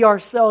 we see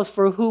ourselves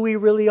for who we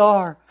really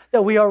are.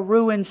 That we are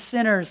ruined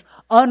sinners,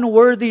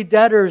 unworthy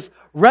debtors,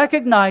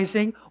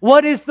 recognizing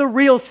what is the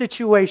real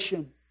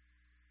situation.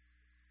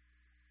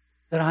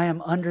 That I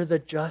am under the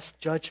just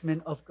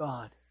judgment of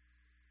God.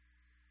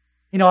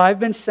 You know, I've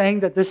been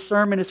saying that this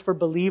sermon is for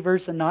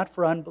believers and not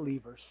for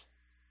unbelievers.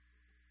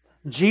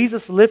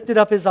 Jesus lifted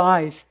up His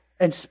eyes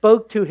and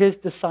spoke to His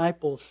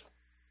disciples.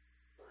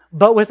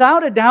 But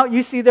without a doubt,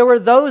 you see, there were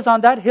those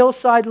on that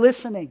hillside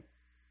listening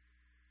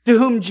to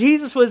whom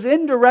Jesus was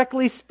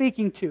indirectly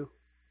speaking to.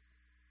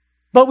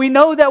 But we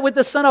know that with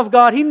the Son of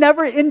God, He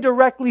never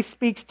indirectly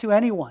speaks to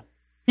anyone.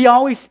 He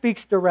always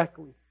speaks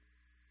directly.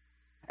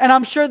 And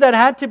I'm sure that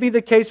had to be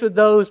the case with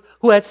those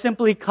who had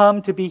simply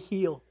come to be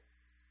healed.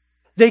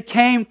 They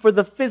came for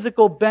the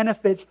physical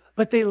benefits,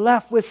 but they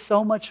left with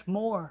so much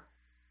more.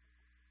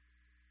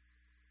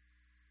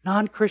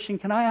 Non-Christian,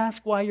 can I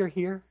ask why you're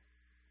here?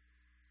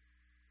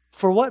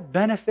 For what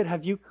benefit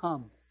have you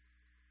come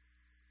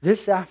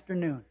this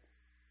afternoon?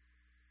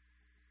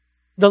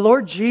 The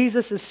Lord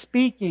Jesus is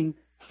speaking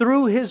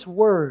through His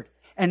Word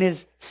and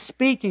is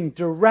speaking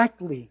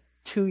directly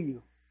to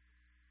you,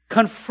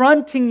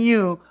 confronting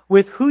you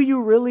with who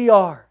you really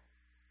are,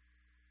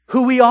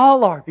 who we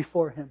all are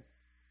before Him.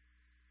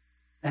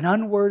 An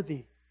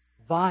unworthy,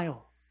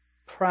 vile,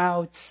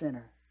 proud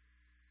sinner.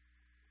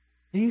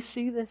 Do you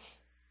see this?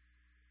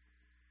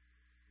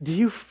 Do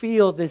you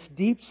feel this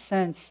deep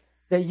sense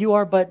that you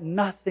are but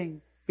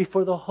nothing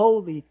before the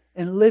holy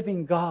and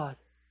living God?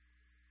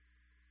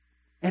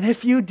 And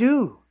if you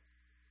do,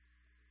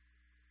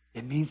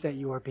 it means that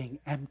you are being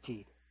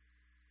emptied.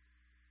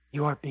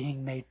 You are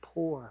being made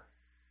poor.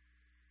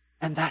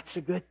 And that's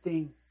a good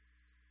thing.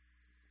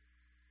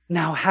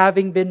 Now,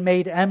 having been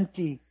made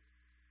empty,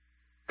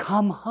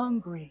 come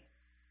hungry,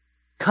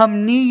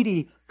 come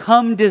needy,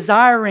 come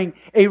desiring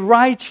a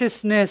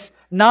righteousness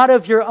not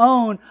of your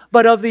own,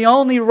 but of the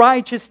only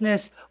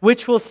righteousness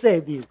which will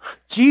save you.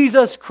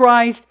 Jesus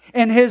Christ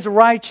and His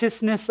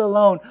righteousness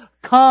alone.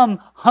 Come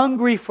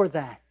hungry for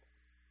that.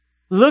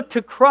 Look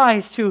to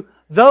Christ who,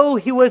 though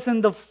He was in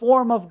the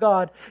form of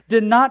God,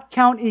 did not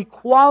count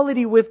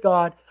equality with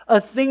God a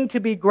thing to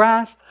be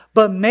grasped,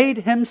 but made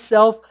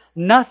Himself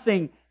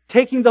nothing,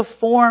 taking the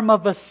form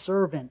of a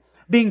servant,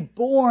 being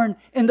born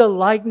in the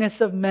likeness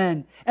of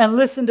men. And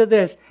listen to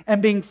this,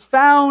 and being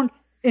found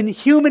in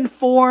human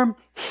form,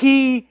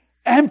 He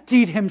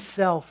emptied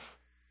Himself.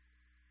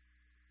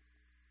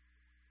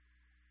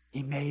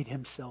 He made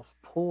Himself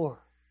poor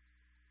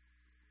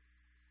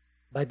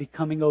by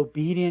becoming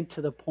obedient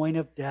to the point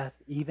of death,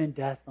 even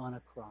death on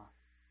a cross.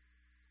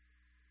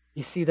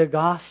 You see, the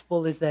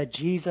gospel is that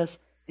Jesus,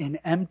 in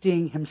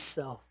emptying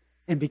Himself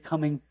and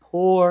becoming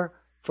poor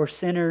for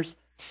sinners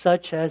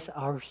such as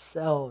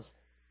ourselves,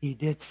 He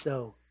did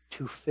so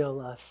to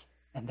fill us,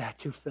 and that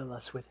to fill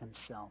us with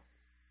Himself.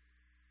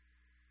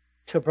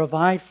 To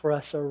provide for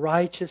us a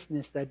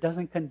righteousness that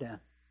doesn't condemn,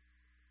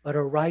 but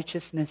a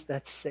righteousness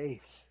that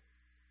saves.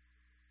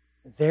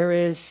 There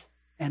is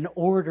an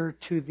order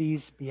to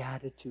these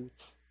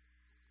Beatitudes.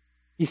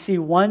 You see,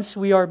 once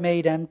we are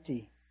made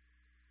empty,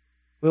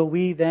 will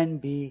we then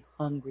be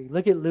hungry?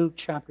 Look at Luke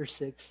chapter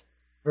 6,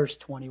 verse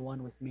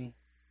 21 with me.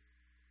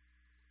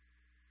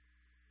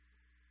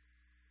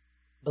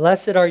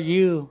 Blessed are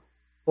you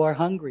who are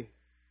hungry,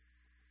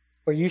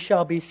 for you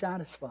shall be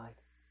satisfied.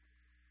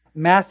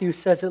 Matthew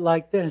says it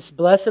like this: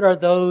 blessed are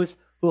those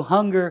who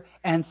hunger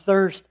and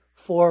thirst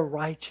for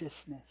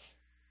righteousness.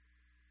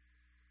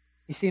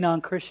 You see,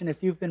 non-Christian,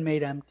 if you've been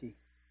made empty,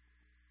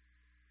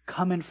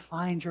 come and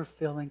find your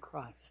fill in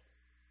Christ.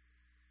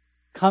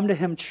 Come to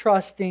Him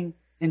trusting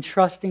in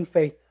trusting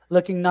faith,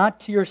 looking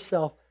not to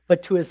yourself,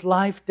 but to His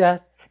life,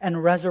 death,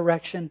 and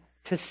resurrection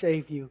to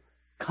save you.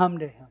 Come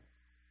to Him.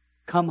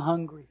 Come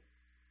hungry.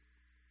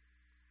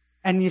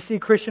 And you see,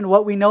 Christian,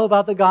 what we know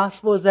about the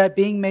gospel is that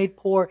being made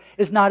poor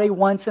is not a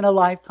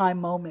once-in-a-lifetime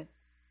moment.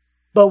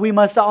 but we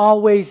must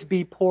always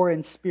be poor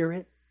in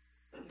spirit.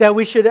 That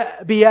we should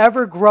be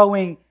ever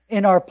growing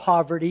in our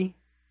poverty.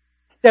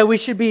 That we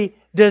should be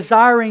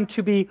desiring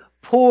to be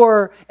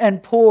poor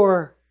and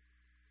poor.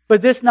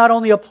 But this not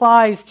only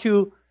applies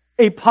to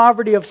a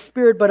poverty of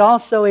spirit, but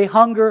also a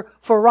hunger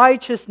for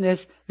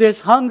righteousness. This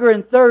hunger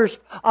and thirst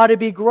ought to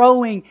be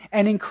growing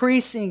and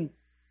increasing.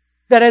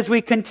 That as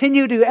we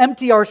continue to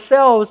empty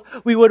ourselves,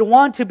 we would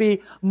want to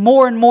be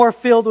more and more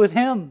filled with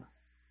Him.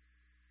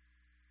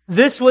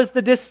 This was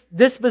the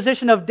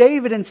disposition of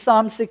David in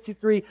Psalm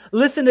 63.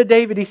 Listen to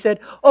David. He said,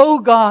 "O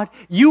God,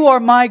 You are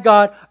my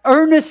God.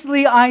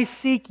 Earnestly I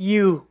seek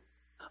You.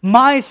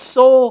 My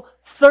soul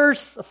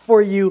thirsts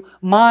for You.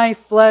 My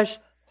flesh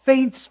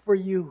faints for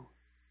You."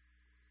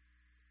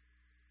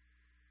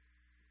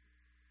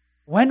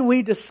 When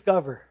we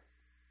discover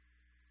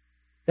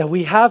that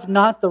we have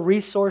not the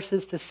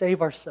resources to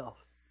save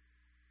ourselves,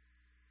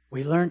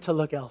 we learn to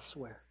look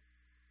elsewhere.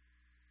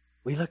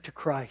 We look to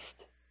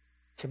Christ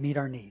to meet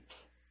our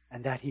needs,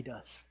 and that He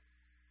does.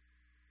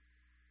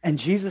 And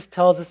Jesus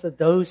tells us that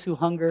those who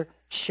hunger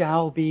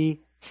shall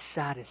be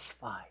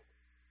satisfied.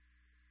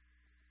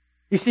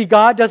 You see,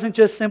 God doesn't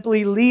just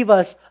simply leave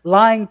us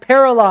lying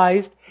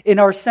paralyzed in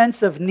our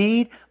sense of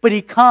need, but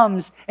He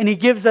comes and He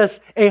gives us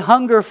a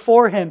hunger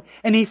for Him,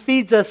 and He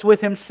feeds us with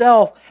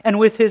Himself and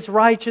with His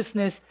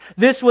righteousness.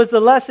 This was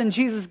the lesson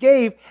Jesus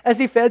gave as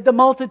He fed the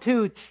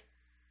multitudes.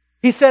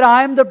 He said,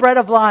 "I am the bread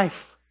of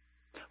life.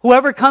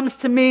 Whoever comes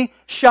to Me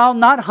shall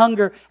not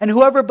hunger, and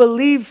whoever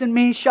believes in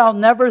Me shall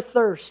never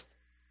thirst."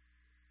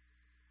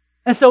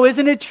 And so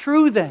isn't it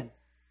true then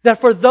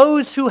that for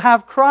those who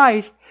have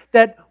Christ,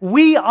 that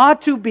we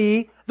ought to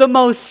be the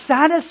most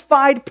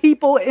satisfied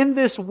people in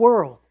this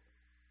world?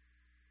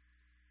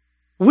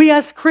 We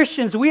as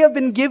Christians, we have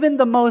been given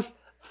the most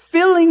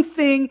filling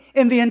thing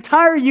in the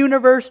entire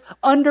universe,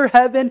 under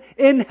heaven,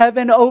 in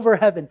heaven, over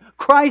heaven.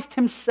 Christ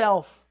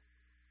Himself.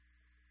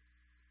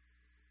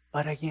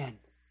 But again,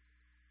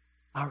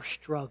 our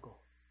struggle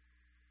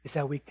is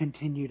that we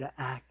continue to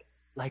act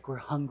like we're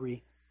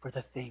hungry for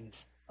the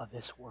things of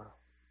this world.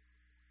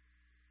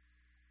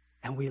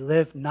 And we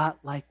live not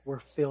like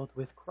we're filled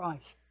with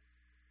Christ.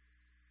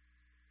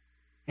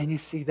 And you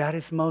see, that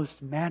is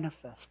most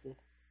manifested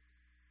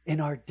in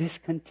our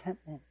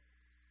discontentment,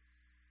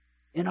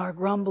 in our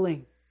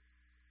grumbling.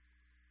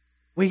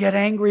 We get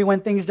angry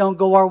when things don't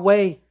go our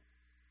way.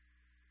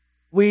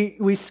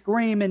 We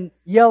scream and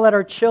yell at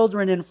our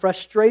children in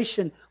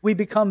frustration. We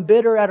become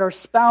bitter at our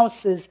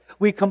spouses.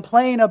 We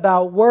complain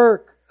about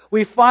work.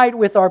 We fight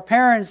with our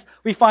parents.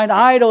 We find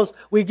idols.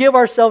 We give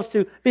ourselves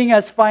to being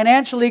as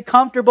financially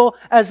comfortable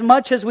as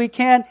much as we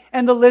can.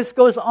 And the list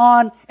goes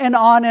on and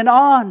on and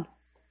on.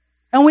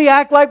 And we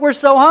act like we're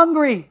so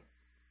hungry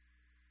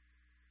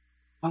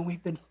when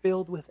we've been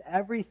filled with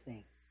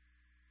everything.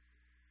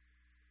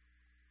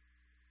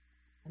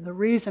 And the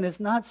reason is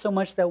not so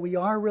much that we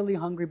are really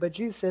hungry, but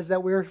Jesus says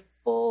that we're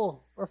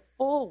full. We're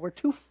full. We're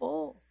too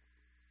full.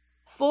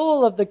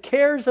 Full of the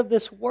cares of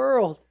this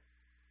world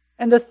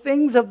and the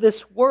things of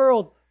this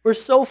world. We're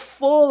so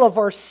full of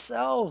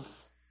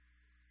ourselves.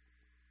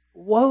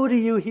 Woe to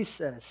you, He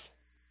says,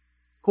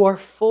 who are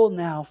full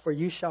now, for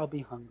you shall be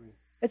hungry.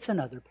 It's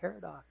another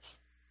paradox.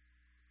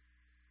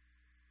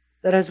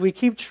 That as we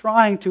keep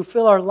trying to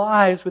fill our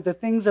lives with the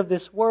things of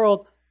this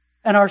world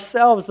and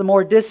ourselves, the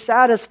more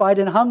dissatisfied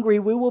and hungry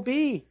we will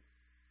be.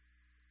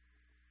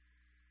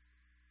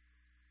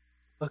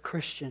 But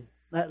Christian,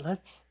 let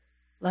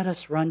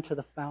us run to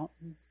the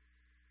fountain.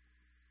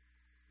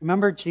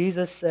 Remember,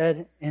 Jesus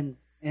said in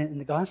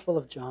the Gospel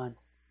of John,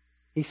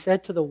 He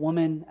said to the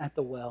woman at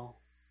the well,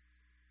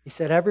 He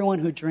said, everyone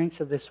who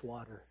drinks of this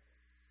water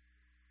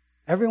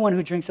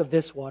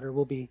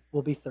will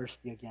be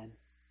thirsty again.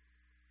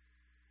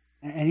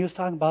 And He was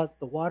talking about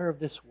the water of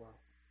this world.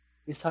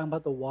 He was talking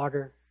about the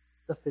water,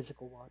 the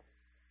physical water.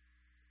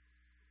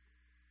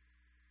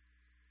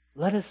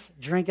 Let us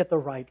drink at the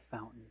right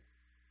fountain,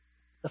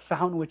 the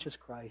fountain which is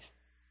Christ.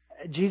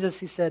 Jesus,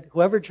 He said,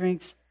 whoever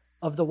drinks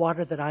of the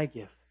water that I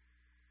give,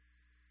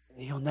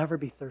 he'll never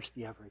be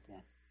thirsty ever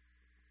again.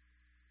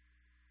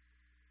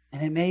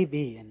 And it may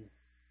be, and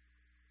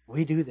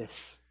we do this,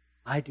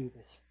 I do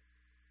this,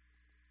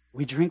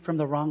 we drink from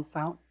the wrong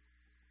fountain.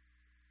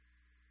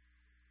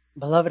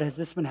 Beloved, has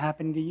this been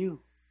happening to you?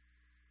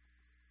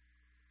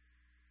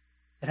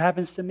 It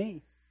happens to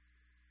me.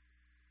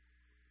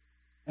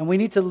 And we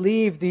need to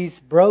leave these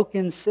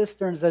broken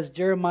cisterns, as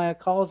Jeremiah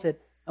calls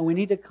it, and we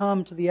need to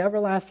come to the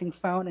everlasting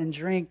fountain and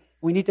drink.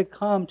 We need to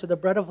come to the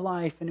bread of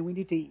life, and we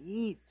need to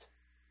eat.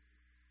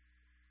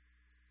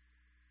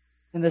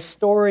 In the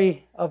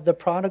story of the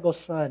prodigal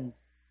son,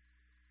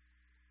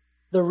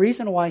 the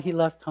reason why he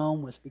left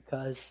home was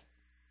because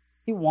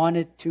he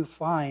wanted to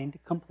find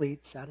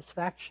complete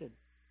satisfaction.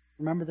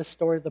 Remember the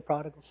story of the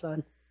prodigal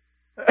son?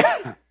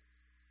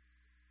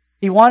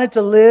 He wanted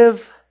to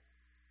live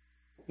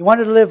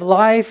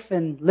life,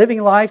 and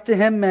living life to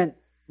him meant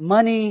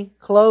money,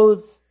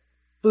 clothes,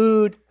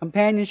 food,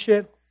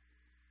 companionship,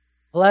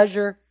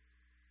 pleasure.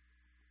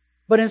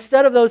 But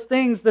instead of those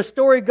things, the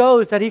story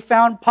goes that he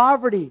found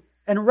poverty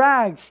and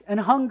rags and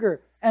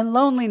hunger and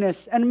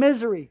loneliness and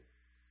misery.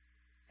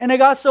 And it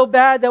got so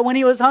bad that when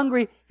he was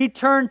hungry, he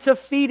turned to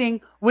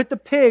feeding with the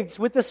pigs,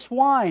 with the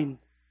swine.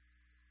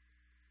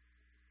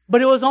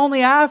 But it was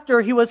only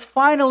after he was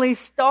finally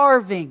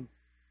starving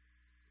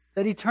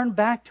that he turned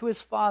back to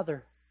his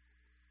father.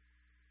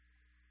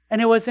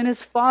 And it was in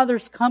his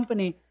father's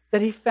company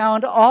that he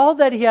found all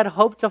that he had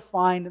hoped to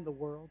find in the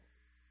world.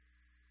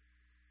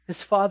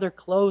 His father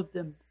clothed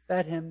him,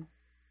 fed him,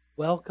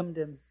 welcomed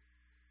him,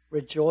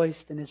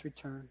 rejoiced in his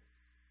return.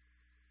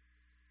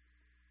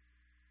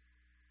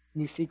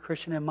 And you see,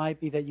 Christian, it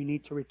might be that you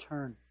need to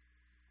return.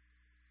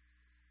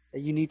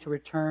 That you need to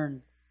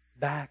return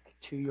back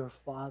to your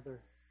Father.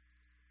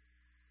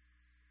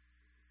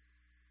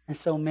 And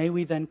so may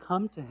we then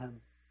come to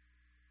Him.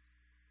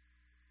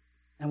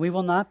 And we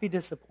will not be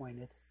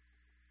disappointed.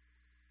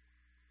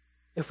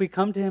 If we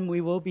come to Him, we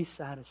will be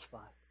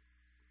satisfied.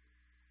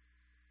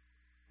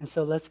 And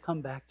so let's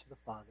come back to the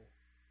Father.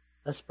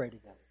 Let's pray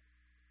together.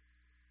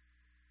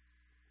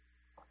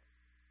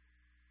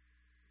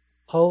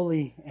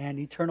 Holy and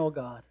eternal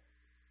God,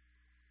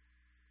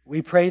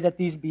 we pray that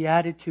these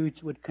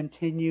Beatitudes would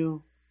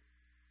continue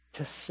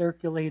to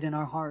circulate in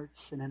our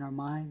hearts and in our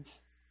minds.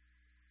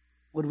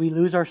 Would we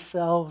lose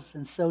ourselves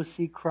and so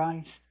see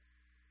Christ?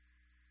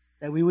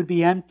 That we would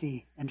be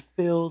empty and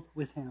filled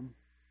with Him.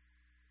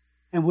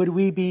 And would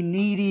we be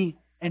needy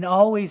and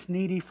always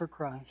needy for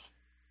Christ?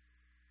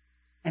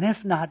 And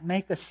if not,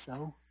 make us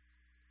so.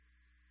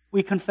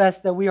 We confess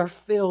that we are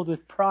filled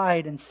with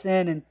pride and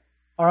sin and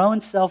our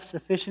own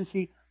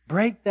self-sufficiency.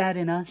 Break that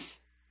in us.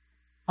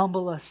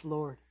 Humble us,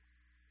 Lord.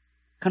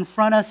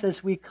 Confront us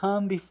as we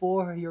come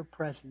before your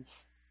presence.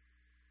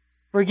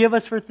 Forgive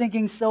us for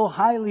thinking so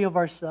highly of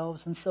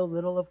ourselves and so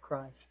little of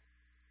Christ.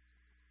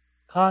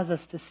 Cause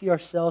us to see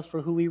ourselves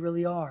for who we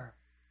really are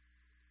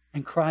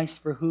and Christ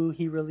for who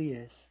He really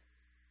is.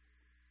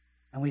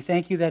 And we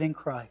thank you that in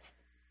Christ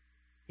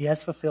He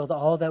has fulfilled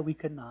all that we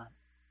could not.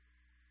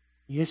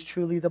 He is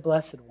truly the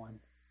Blessed One,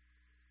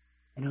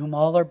 in whom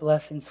all our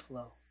blessings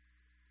flow.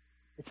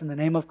 It's in the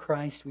name of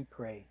Christ we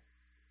pray.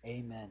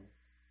 Amen.